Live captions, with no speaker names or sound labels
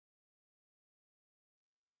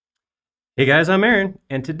Hey guys, I'm Aaron,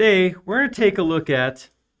 and today we're going to take a look at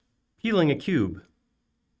peeling a cube.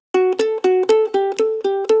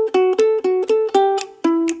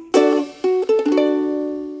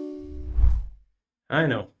 I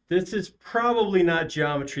know, this is probably not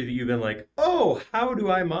geometry that you've been like, oh, how do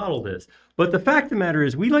I model this? But the fact of the matter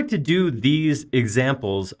is we like to do these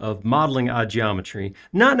examples of modeling odd geometry,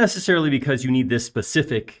 not necessarily because you need this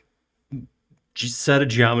specific set of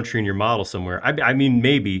geometry in your model somewhere. I mean,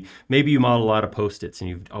 maybe you model a lot of Post-its and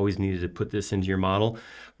you've always needed to put this into your model.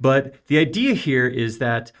 But the idea here is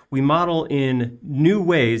that we model in new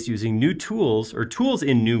ways using new tools or tools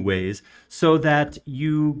in new ways so that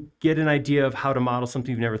you get an idea of how to model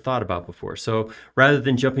something you've never thought about before. So rather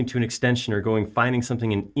than jumping to an extension or finding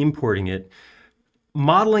something and importing it,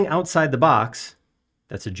 modeling outside the box,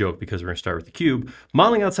 that's a joke because we're going to start with the cube.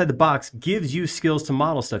 Modeling outside the box gives you skills to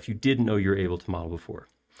model stuff you didn't know you were able to model before.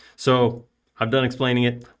 So I'm done explaining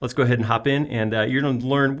it. Let's go ahead and hop in, and you're going to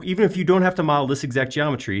learn, even if you don't have to model this exact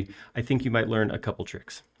geometry, I think you might learn a couple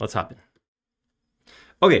tricks. Let's hop in.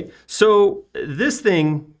 Okay, so this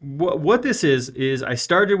thing, what this is I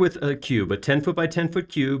started with a cube, a 10 foot by 10 foot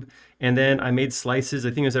cube, and then I made slices, I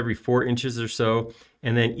think it was every 4 inches or so,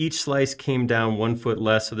 and then each slice came down 1 foot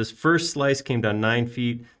less. So this first slice came down 9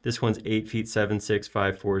 feet, this one's 8 feet, 7, 6,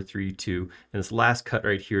 5, 4, 3, 2, and this last cut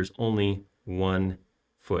right here is only 1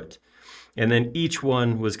 foot. And then each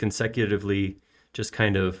one was consecutively just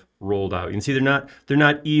kind of rolled out. You can see they're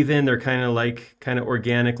not even, they're kind of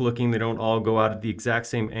organic looking. They don't all go out at the exact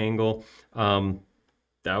same angle.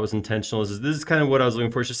 That was intentional. This is kind of what I was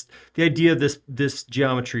looking for. It's just the idea of this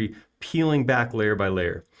geometry peeling back layer by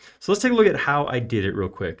layer. So let's take a look at how I did it real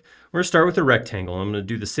quick. We're gonna start with a rectangle. I'm gonna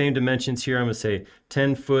do the same dimensions here. I'm gonna say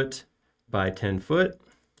 10 foot by 10 foot.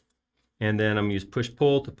 And then I'm gonna use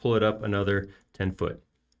push-pull to pull it up another 10 foot.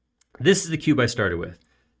 This is the cube I started with.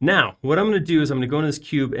 Now, what I'm going to do is I'm going to go into this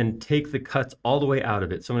cube and take the cuts all the way out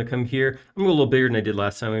of it. So I'm going to come here. I'm going to go a little bigger than I did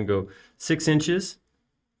last time. I'm going to go 6 inches.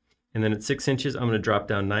 And then at 6 inches, I'm going to drop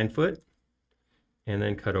down 9 foot and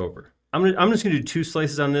then cut over. I'm just going to do 2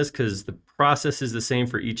 slices on this because the process is the same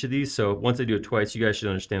for each of these. So once I do it twice, you guys should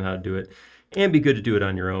understand how to do it and be good to do it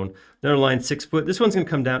on your own. Another line, 6 foot. This one's going to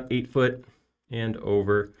come down 8 foot and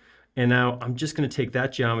over. And now I'm just going to take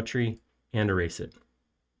that geometry and erase it.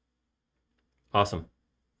 Awesome.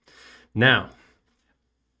 Now,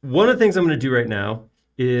 one of the things I'm going to do right now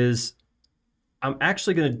is I'm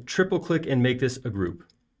actually going to triple click and make this a group.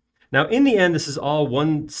 Now, in the end, this is all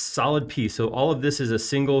one solid piece. So all of this is a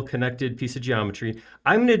single connected piece of geometry.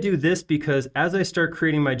 I'm going to do this because as I start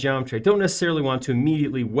creating my geometry, I don't necessarily want to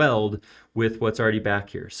immediately weld with what's already back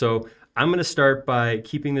here. So I'm going to start by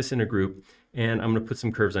keeping this in a group, and I'm going to put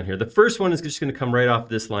some curves on here. The first one is just going to come right off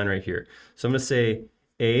this line right here. So I'm going to say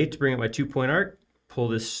A to bring up my 2-point arc. Pull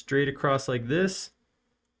this straight across like this.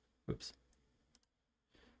 Oops.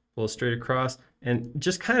 Pull it straight across, and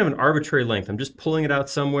just kind of an arbitrary length. I'm just pulling it out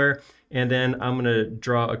somewhere, and then I'm going to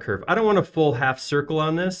draw a curve. I don't want a full half circle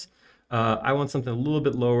on this. I want something a little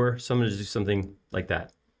bit lower, so I'm going to do something like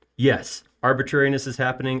that. Yes, arbitrariness is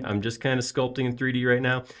happening. I'm just kind of sculpting in 3D right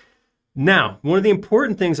now. Now, one of the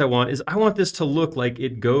important things I want is I want this to look like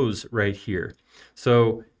it goes right here.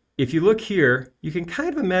 So if you look here, you can kind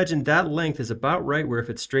of imagine that length is about right where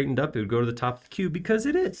if it's straightened up, it would go to the top of the cube because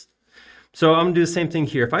it is. So I'm gonna do the same thing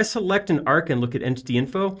here. If I select an arc and look at entity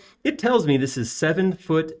info, it tells me this is 7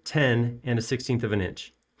 foot 10 and a 1/16 of an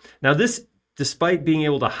inch. Now this, despite being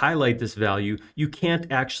able to highlight this value, you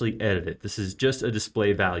can't actually edit it. This is just a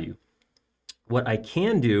display value. What I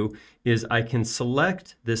can do is I can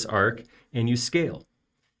select this arc and use scale.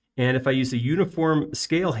 And if I use the uniform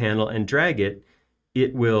scale handle and drag it,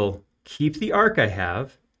 it will keep the arc I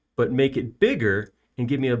have, but make it bigger and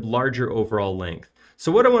give me a larger overall length.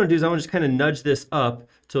 So what I want to do is I want to just kind of nudge this up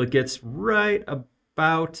till it gets right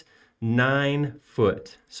about 9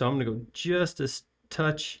 foot. So I'm going to go just a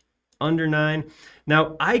touch under 9.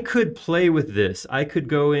 Now I could play with this. I could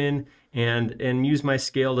go in and use my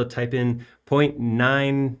scale to type in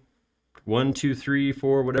 0.9, 1, 2, 3,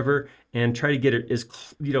 4, whatever, and try to get it as,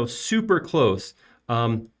 super close.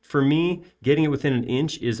 For me, getting it within an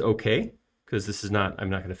inch is okay, because this is not, I'm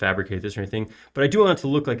not going to fabricate this or anything, but I do want it to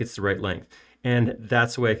look like it's the right length. And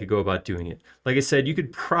that's the way I could go about doing it. Like I said, you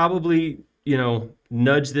could probably,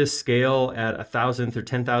 nudge this scale at 1,000th or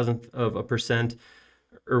 10,000th of a percent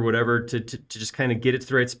or whatever to just kind of get it to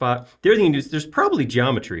the right spot. The other thing you can do is there's probably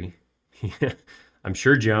geometry. I'm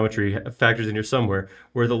sure geometry factors in here somewhere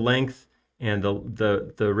where the length and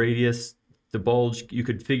the radius, the bulge, you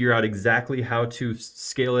could figure out exactly how to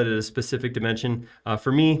scale it at a specific dimension.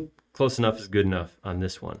 For me, close enough is good enough on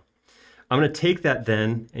this one. I'm going to take that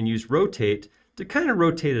then and use rotate to kind of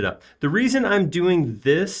rotate it up. The reason I'm doing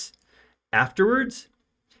this afterwards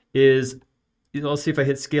is, I'll see if I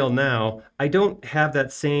hit scale now, I don't have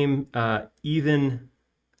that same even,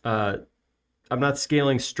 I'm not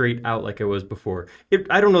scaling straight out like I was before.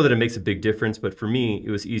 I don't know that it makes a big difference, but for me, it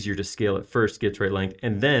was easier to scale it first, get to right length,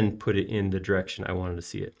 and then put it in the direction I wanted to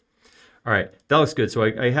see it. All right, that looks good. So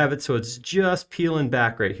I have it so it's just peeling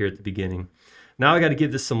back right here at the beginning. Now I got to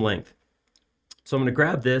give this some length. So I'm going to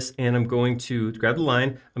grab this and I'm going to grab the line.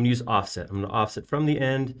 I'm going to use offset. I'm going to offset from the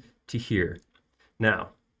end to here. Now,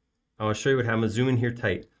 I want to show you what happens. I'm going to zoom in here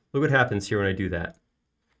tight. Look what happens here when I do that.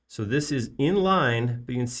 So this is in line,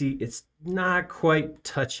 but you can see it's not quite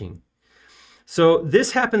touching. So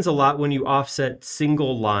this happens a lot when you offset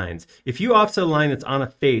single lines. If you offset a line that's on a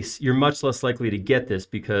face, you're much less likely to get this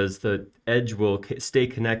because the edge will stay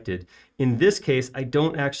connected. In this case, I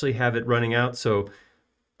don't actually have it running out, so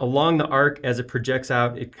along the arc as it projects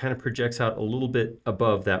out, it kind of projects out a little bit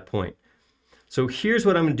above that point. So here's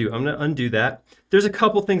what I'm going to do. I'm going to undo that. There's a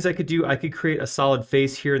couple things I could do. I could create a solid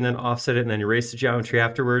face here and then offset it and then erase the geometry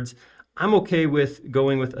afterwards. I'm okay with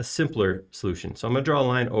going with a simpler solution. So I'm going to draw a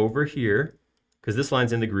line over here because this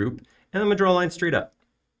line's in the group, and I'm going to draw a line straight up.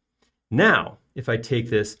 Now, if I take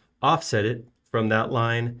this, offset it from that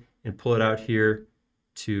line and pull it out here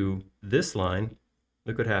to this line,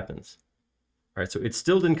 look what happens. All right, so it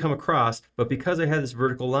still didn't come across, but because I had this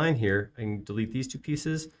vertical line here, I can delete these two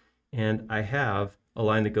pieces, and I have a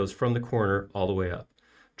line that goes from the corner all the way up.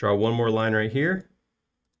 Draw one more line right here,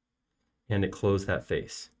 and it closed that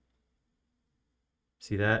face.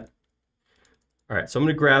 See that? All right, so I'm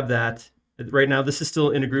going to grab that. Right now, this is still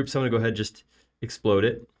in a group, so I'm going to go ahead and just explode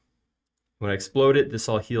it. When I explode it, this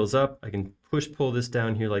all heals up. I can pull this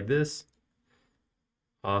down here like this.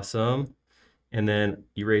 Awesome. And then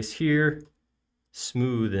erase here,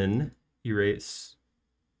 smoothen, erase.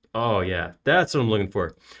 Oh yeah, that's what I'm looking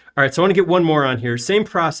for. All right, so I want to get one more on here. Same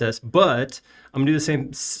process, but I'm gonna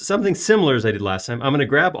do something similar as I did last time. I'm gonna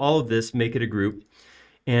grab all of this, make it a group.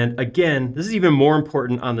 And again, this is even more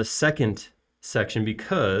important on the second section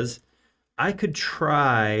because I could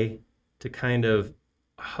try to kind of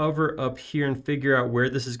hover up here and figure out where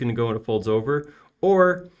this is gonna go when it folds over,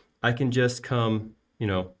 or I can just come, you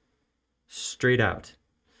know, straight out.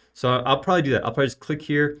 So I'll probably do that. I'll probably just click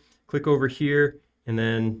here, click over here, and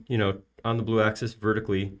then, you know, on the blue axis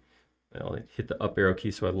vertically, I'll hit the up arrow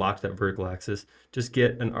key so I locked that vertical axis. Just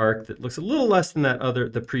get an arc that looks a little less than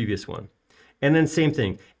the previous one. And then same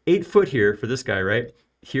thing, 8 foot here for this guy, right?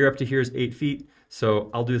 Here up to here is 8 feet.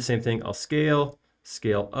 So I'll do the same thing. I'll scale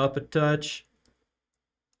up a touch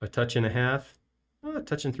and a half, a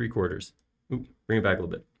touch and 3/4. Oop, bring it back a little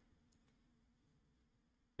bit.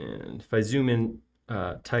 And if I zoom in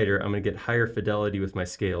tighter, I'm going to get higher fidelity with my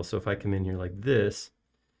scale. So if I come in here like this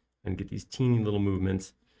and get these teeny little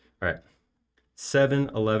movements, all right, 7,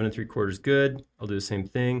 11 3/4 good. I'll do the same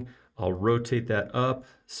thing. I'll rotate that up.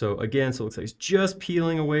 So again, so it looks like it's just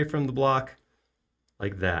peeling away from the block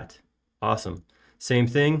like that. Awesome. Same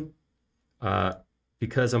thing,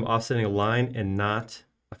 because I'm offsetting a line and not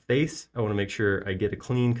a face, I want to make sure I get a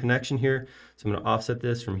clean connection here. So I'm going to offset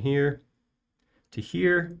this from here to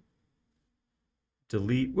here.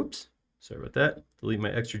 Delete, whoops, sorry about that. Delete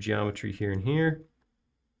my extra geometry here and here.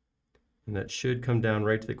 And that should come down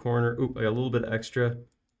right to the corner. Oop, I got a little bit extra. Get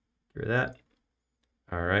rid of that.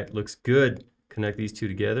 All right, looks good. Connect these two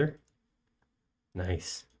together.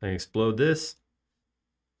 Nice. I can explode this.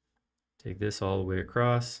 Take this all the way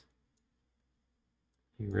across.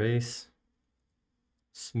 Erase.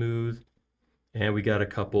 Smooth. And we got a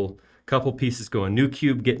couple pieces going. New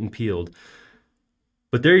cube getting peeled.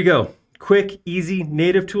 But there you go. Quick, easy,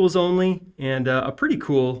 native tools only, and a pretty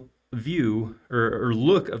cool view or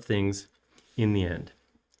look of things in the end.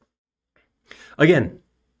 Again,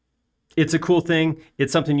 it's a cool thing.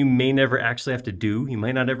 It's something you may never actually have to do. You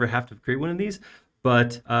might not ever have to create one of these,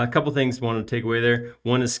 but a couple things I want to take away there.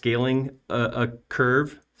 One is scaling a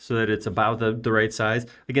curve so that it's about the right size.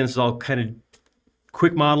 Again, this is all kind of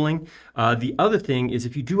quick modeling. The other thing is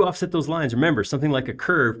if you do offset those lines, remember something like a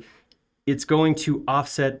curve, it's going to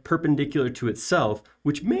offset perpendicular to itself,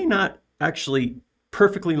 which may not actually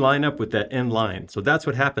perfectly line up with that end line. So that's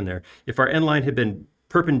what happened there. If our end line had been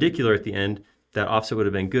perpendicular at the end, that offset would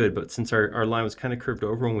have been good. But since our line was kind of curved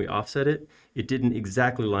over when we offset it, it didn't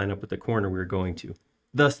exactly line up with the corner we were going to,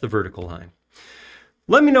 thus the vertical line.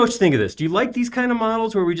 Let me know what you think of this. Do you like these kind of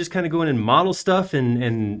models where we just kind of go in and model stuff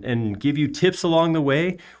and give you tips along the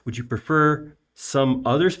way? Would you prefer some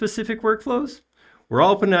other specific workflows? We're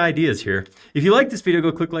all open to ideas here. If you like this video,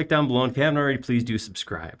 go click like down below. And if you haven't already, please do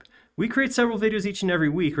subscribe. We create several videos each and every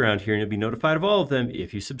week around here, and you'll be notified of all of them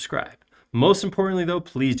if you subscribe. Most importantly though,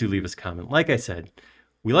 please do leave us a comment. Like I said,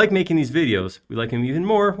 we like making these videos. We like them even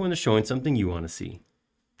more when they're showing something you want to see.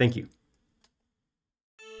 Thank you.